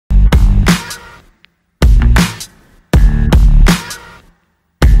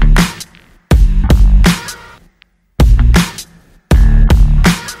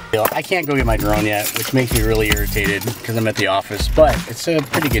I can't go get my drone yet, which makes me really irritated because I'm at the office, but it's a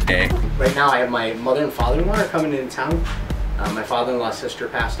pretty good day. Right now I have my mother and father-in-law coming into town. My father-in-law's sister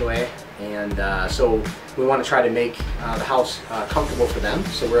passed away, and so we want to try to make the house comfortable for them.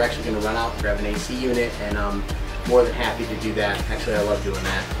 So we're actually going to run out and grab an AC unit, and I'm more than happy to do that. Actually, I love doing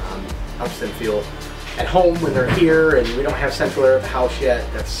that. Helps them feel at home when they're here, and we don't have central air at the house yet.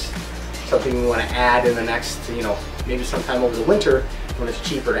 That's something we want to add in the next, maybe sometime over the winter when it's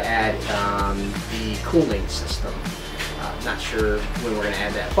cheaper to add the cooling system. Not sure when we're going to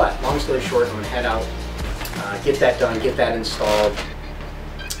add that, but long story short, I'm going to head out, get that done, get that installed,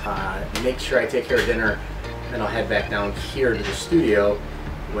 make sure I take care of dinner, then I'll head back down here to the studio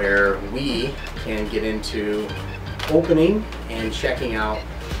where we can get into opening and checking out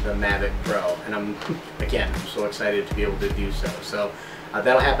the Mavic Pro. And I'm so excited to be able to do so. So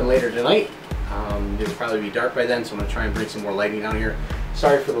that'll happen later tonight. It'll probably be dark by then, so I'm going to try and bring some more lighting down here.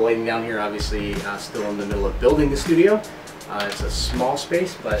 Sorry for the lighting down here, obviously still in the middle of building the studio. It's a small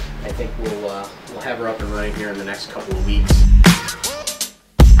space, but I think we'll have her up and running here in the next couple of weeks.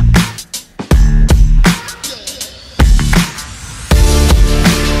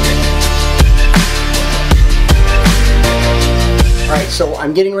 Alright, so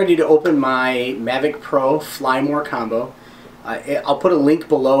I'm getting ready to open my Mavic Pro Fly More combo. I'll put a link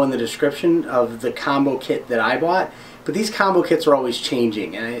below in the description of the combo kit that I bought, but these combo kits are always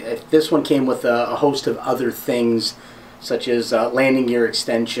changing, and this one came with a host of other things, such as landing gear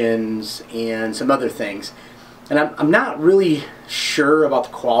extensions and some other things. And I'm not really sure about the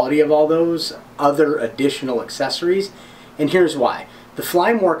quality of all those other additional accessories, and here's why. The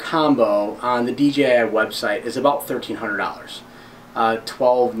Fly More combo on the DJI website is about $1,300.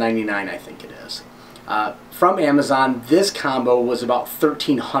 $12.99 I think it is. From Amazon, this combo was about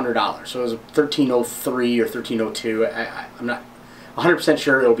 $1,300, so it was $1,303 or $1,302. I'm not 100%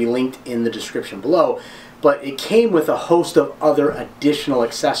 sure. It'll be linked in the description below, but it came with a host of other additional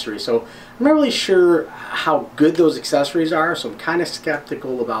accessories, so I'm not really sure how good those accessories are, so I'm kind of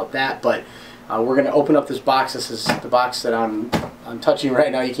skeptical about that. But we're going to open up this box. This is the box that I'm touching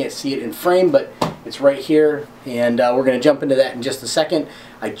right now. You can't see it in frame, but it's right here, and we're going to jump into that in just a second.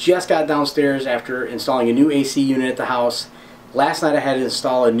 I just got downstairs after installing a new AC unit at the house. Last night I had to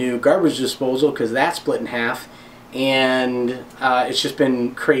install a new garbage disposal because that split in half, and it's just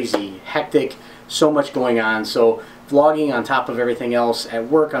been crazy, hectic, so much going on. So vlogging on top of everything else at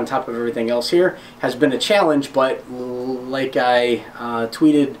work, on top of everything else here, has been a challenge, but like I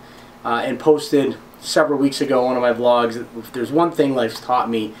tweeted and posted several weeks ago on one of my vlogs, if there's one thing life's taught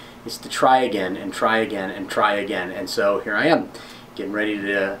me, it's to try again and try again and try again. And so here I am, getting ready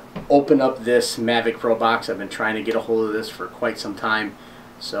to open up this Mavic Pro box. I've been trying to get a hold of this for quite some time,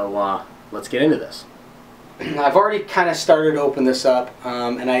 so let's get into this. I've already kind of started to open this up,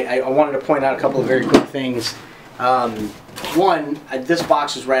 and I wanted to point out a couple of very quick things. One, this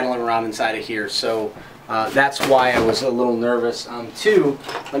box is rattling around inside of here, so that's why I was a little nervous. Two,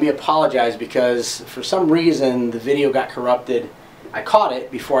 let me apologize because for some reason the video got corrupted. I caught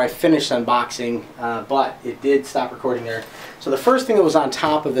it before I finished unboxing, but it did stop recording there. So the first thing that was on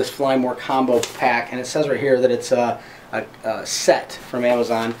top of this Fly More combo pack, and it says right here that it's a set from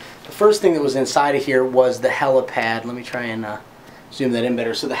Amazon. The first thing that was inside of here was the helipad. Let me try and zoom that in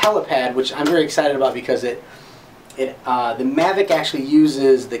better. So the helipad, which I'm very excited about because the Mavic actually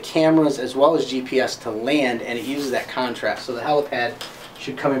uses the cameras as well as GPS to land, and it uses that contrast. So the helipad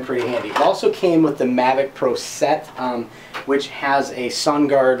should come in pretty handy. It also came with the Mavic Pro set, which has a sun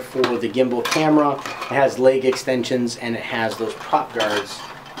guard for the gimbal camera. It has leg extensions, and it has those prop guards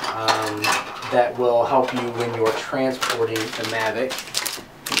that will help you when you're transporting the Mavic.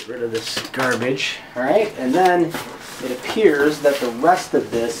 Get rid of this garbage. All right, and then it appears that the rest of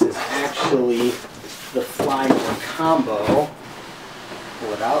this is actually the Fly More combo.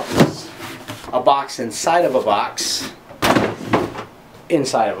 Pull it out. It's a box inside of a box.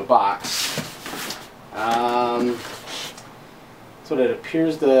 Inside of a box. That's what it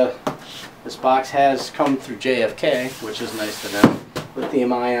appears this box has come through JFK, which is nice to know.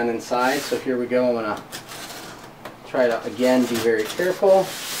 Lithium ion inside. So here we go. I'm gonna try to again be very careful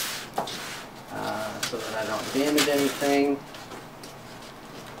so that I don't damage anything.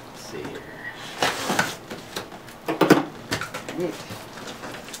 Let's see here.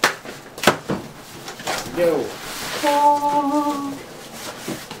 There we go.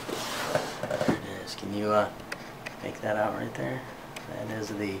 There it is. Can you make that out right there? That is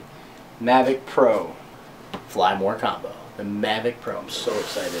the Mavic Pro Fly More combo. The Mavic Pro. I'm so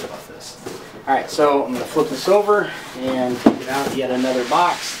excited about this. Alright, so I'm going to flip this over and get out yet another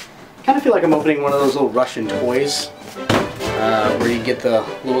box. I kind of feel like I'm opening one of those little Russian toys. where you get the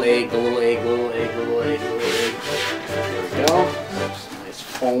little egg, the little egg, the little egg, the little egg, the little egg. There we go. Some nice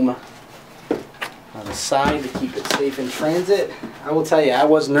foam on the side to keep it safe in transit. I will tell you, I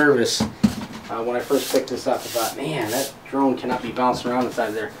was nervous when I first picked this up. I thought, man, that drone cannot be bouncing around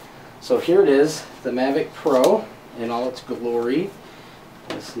inside there. So here it is, the Mavic Pro in all its glory.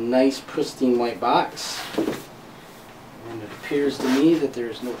 This nice pristine white box. And it appears to me that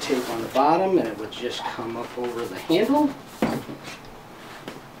there's no tape on the bottom and it would just come up over the handle. This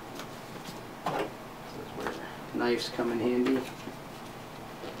is where knives come in handy.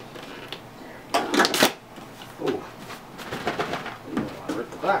 Oh, I don't want to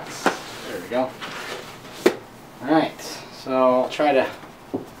rip the box. There we go. Alright, so I'll try to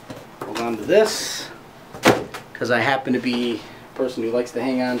hold on to this because I happen to be a person who likes to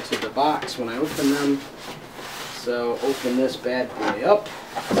hang on to the box when I open them. So open this bad boy up,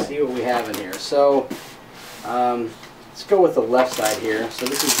 see what we have in here. So let's go with the left side here. So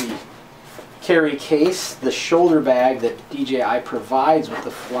this is the carry case, the shoulder bag that DJI provides with the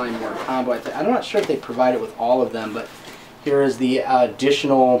Fly More combo. I'm not sure if they provide it with all of them, but here is the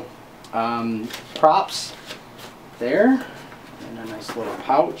additional props there, and a nice little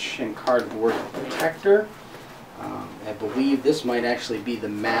pouch and cardboard protector. I believe this might actually be the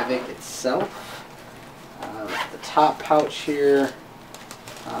Mavic itself. The top pouch here,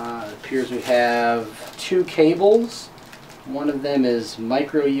 it appears we have 2 cables. One of them is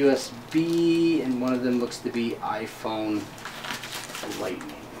micro USB and one of them looks to be iPhone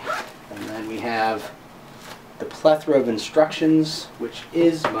Lightning. And then we have the plethora of instructions, which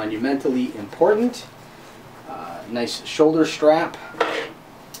is monumentally important. Nice shoulder strap.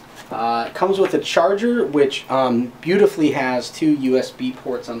 It comes with a charger, which beautifully has 2 USB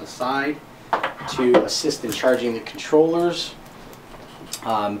ports on the side to assist in charging the controllers.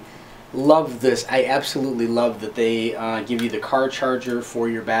 Love this. I absolutely love that they give you the car charger for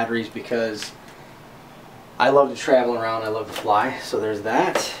your batteries, because I love to travel around, I love to fly, so there's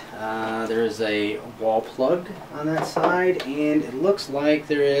that. There's a wall plug on that side, and it looks like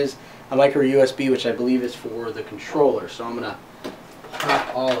there is a micro USB, which I believe is for the controller. So I'm going to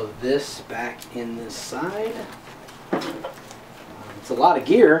pop all of this back in this side. It's a lot of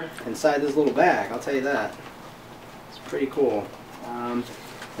gear inside this little bag, I'll tell you that. It's pretty cool.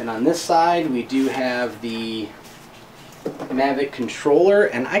 And on this side we do have the Mavic controller,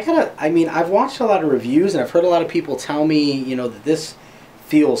 and I've watched a lot of reviews and I've heard a lot of people tell me, you know, that this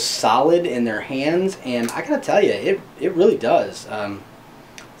feels solid in their hands, and I gotta tell you, it really does.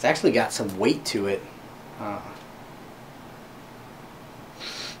 It's actually got some weight to it. I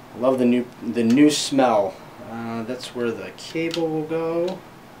love the new smell. That's where the cable will go.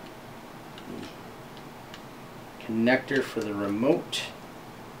 Connector for the remote.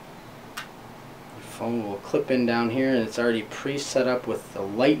 The phone will clip in down here, and it's already pre-set up with the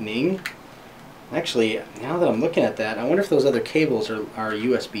Lightning. Actually, now that I'm looking at that, I wonder if those other cables are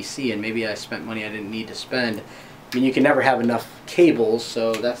USB-C, and maybe I spent money I didn't need to spend. I mean, you can never have enough cables,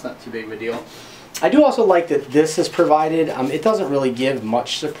 so that's not too big of a deal. I do also like that this is provided. It doesn't really give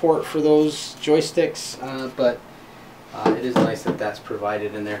much support for those joysticks, but it is nice that that's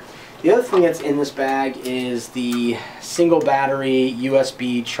provided in there. The other thing that's in this bag is the single battery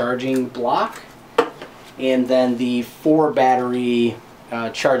USB charging block, and then the 4 battery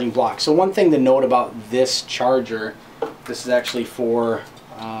charging block. So one thing to note about this charger, this is actually for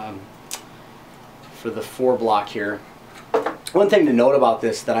the 4 block here. One thing to note about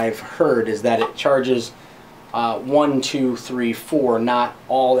this that I've heard is that it charges 1, 2, 3, 4, not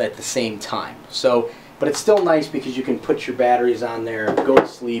all at the same time. So, but it's still nice because you can put your batteries on there, go to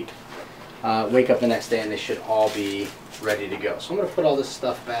sleep, wake up the next day, and they should all be ready to go. So I'm going to put all this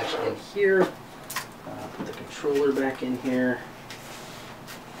stuff back in here, put the controller back in here,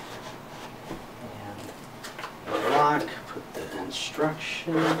 and the lock, put the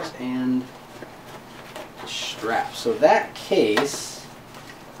instructions, and strap. So that case,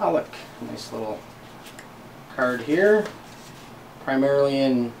 oh look, nice little card here,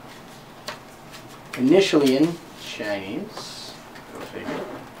 primarily initially in Chinese, go figure.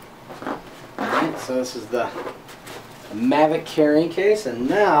 Alright, so this is the Mavic carrying case, and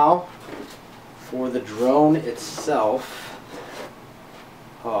now for the drone itself.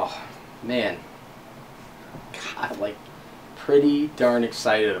 Oh man, God, like pretty darn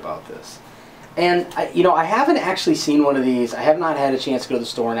excited about this. And you know, I haven't actually seen one of these. I have not had a chance to go to the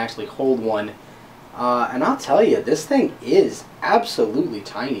store and actually hold one. And I'll tell you, this thing is absolutely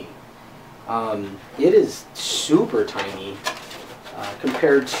tiny. It is super tiny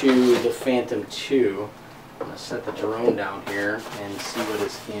compared to the Phantom 2. I'm going to set the drone down here and see what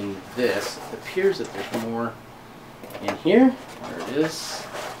is in this. It appears that there's more in here. There it is.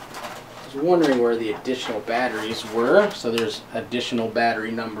 I was wondering where the additional batteries were. So there's additional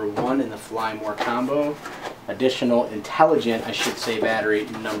battery number 1 in the Fly More combo. Additional intelligent, I should say, battery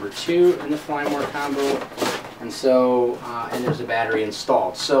number 2 in the Fly More combo. And so, and there's a battery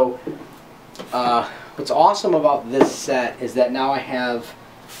installed. So what's awesome about this set is that now I have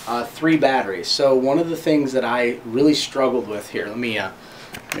 3 batteries. So one of the things that I really struggled with here, let me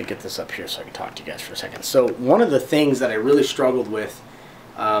get this up here so I can talk to you guys for a second. So one of the things that I really struggled with,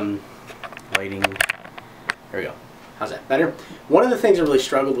 lighting, there we go. How's that, better? One of the things I really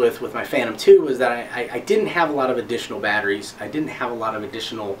struggled with my Phantom 2 was that I didn't have a lot of additional batteries. I didn't have a lot of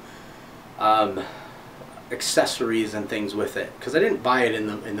additional accessories and things with it because I didn't buy it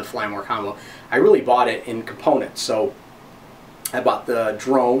in the Fly More combo. I really bought it in components. So I bought the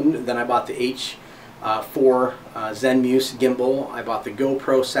drone, then I bought the H4 Zenmuse gimbal, I bought the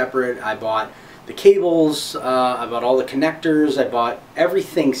GoPro separate, I bought the cables, I bought all the connectors, I bought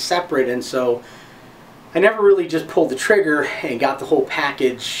everything separate, and so I never really just pulled the trigger and got the whole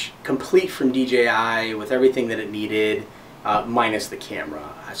package complete from DJI with everything that it needed, minus the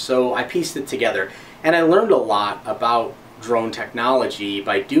camera. So I pieced it together, and I learned a lot about drone technology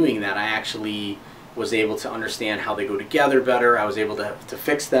by doing that. I actually was able to understand how they go together better. I was able to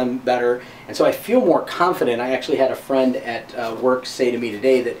fix them better, and so I feel more confident. I actually had a friend at work say to me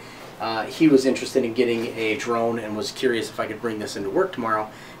today that he was interested in getting a drone and was curious if I could bring this into work tomorrow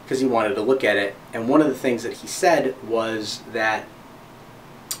because he wanted to look at it. And one of the things that he said was that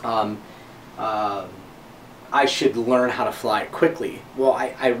I should learn how to fly it quickly. Well,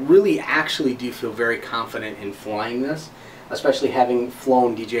 I really actually do feel very confident in flying this, especially having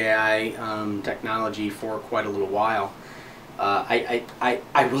flown DJI technology for quite a little while. I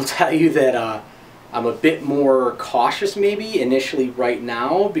will tell you that I'm a bit more cautious maybe initially right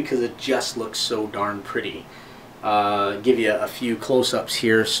now because it just looks so darn pretty. Give you a few close-ups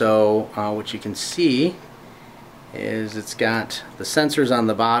here. So what you can see is it's got the sensors on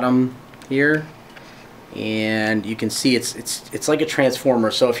the bottom here, and you can see it's like a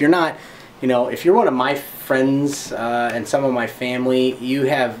transformer. So if you're not, you know, if you're one of my friends and some of my family, you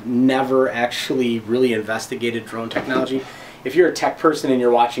have never actually really investigated drone technology. If you're a tech person and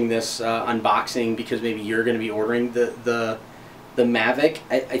you're watching this unboxing because maybe you're going to be ordering the Mavic,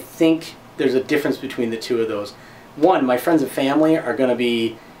 I think there's a difference between the two of those. One, my friends and family are going to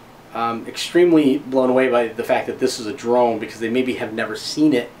be extremely blown away by the fact that this is a drone because they maybe have never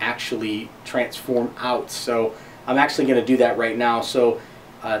seen it actually transform out. So I'm actually going to do that right now. So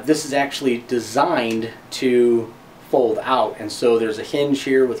this is actually designed to fold out, and so there's a hinge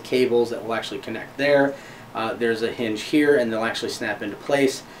here with cables that will actually connect there. There's a hinge here and they'll actually snap into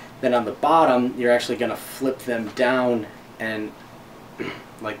place. Then on the bottom you're actually going to flip them down and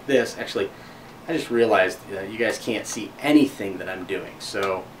like this. Actually, I just realized you guys can't see anything that I'm doing.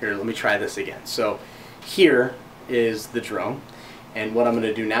 So here, let me try this again. So here is the drone, and what I'm going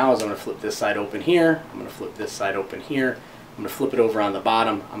to do now is I'm going to flip this side open here, I'm going to flip this side open here, I'm going to flip it over on the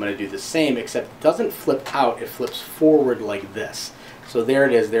bottom. I'm going to do the same, except it doesn't flip out, it flips forward like this. So there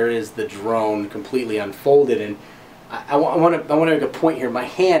it is. There is the drone completely unfolded, and I want to make a point here. My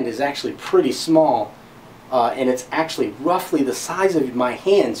hand is actually pretty small, and it's actually roughly the size of my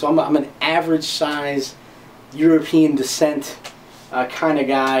hand. So I'm an average size European descent kind of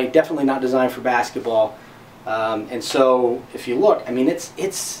guy. Definitely not designed for basketball. And so if you look, I mean, it's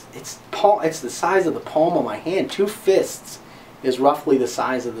the size of the palm of my hand. 2 fists is roughly the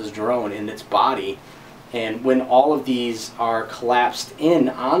size of this drone in its body. And when all of these are collapsed in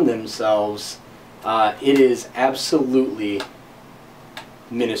on themselves, it is absolutely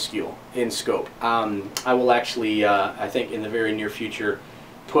minuscule in scope. I will actually, I think in the very near future,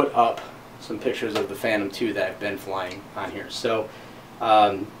 put up some pictures of the Phantom 2 that I've been flying on here. So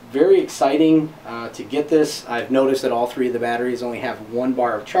very exciting to get this. I've noticed that all 3 of the batteries only have 1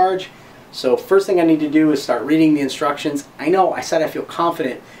 bar of charge. So first thing I need to do is start reading the instructions. I know I said I feel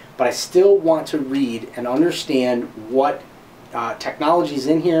confident, but I still want to read and understand what technology is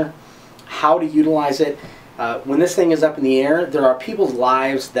in here, how to utilize it. When this thing is up in the air, there are people's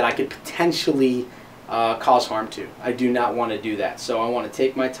lives that I could potentially cause harm to. I do not want to do that. So I want to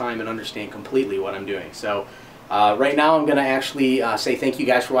take my time and understand completely what I'm doing. So right now I'm going to actually say thank you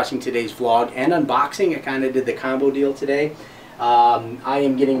guys for watching today's vlog and unboxing. I kind of did the combo deal today. I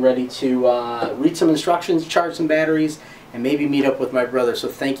am getting ready to read some instructions, charge some batteries, and maybe meet up with my brother. So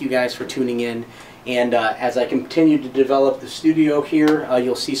thank you guys for tuning in. And as I continue to develop the studio here,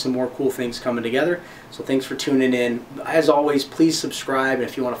 you'll see some more cool things coming together. So thanks for tuning in. As always, please subscribe. And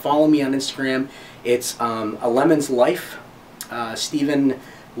if you want to follow me on Instagram, it's A Lemon's Life. Stephen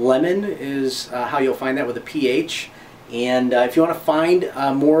Lemon is how you'll find that with a PH. And if you want to find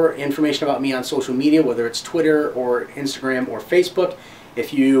more information about me on social media, whether it's Twitter or Instagram or Facebook,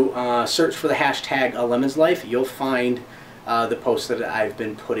 if you search for the hashtag A Lemon's Life, you'll find the posts that I've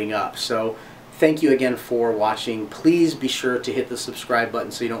been putting up. So thank you again for watching. Please be sure to hit the subscribe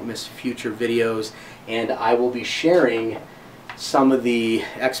button so you don't miss future videos. And I will be sharing some of the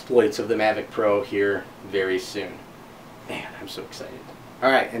exploits of the Mavic Pro here very soon. Man, I'm so excited. All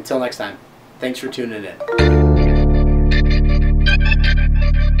right, until next time, thanks for tuning in.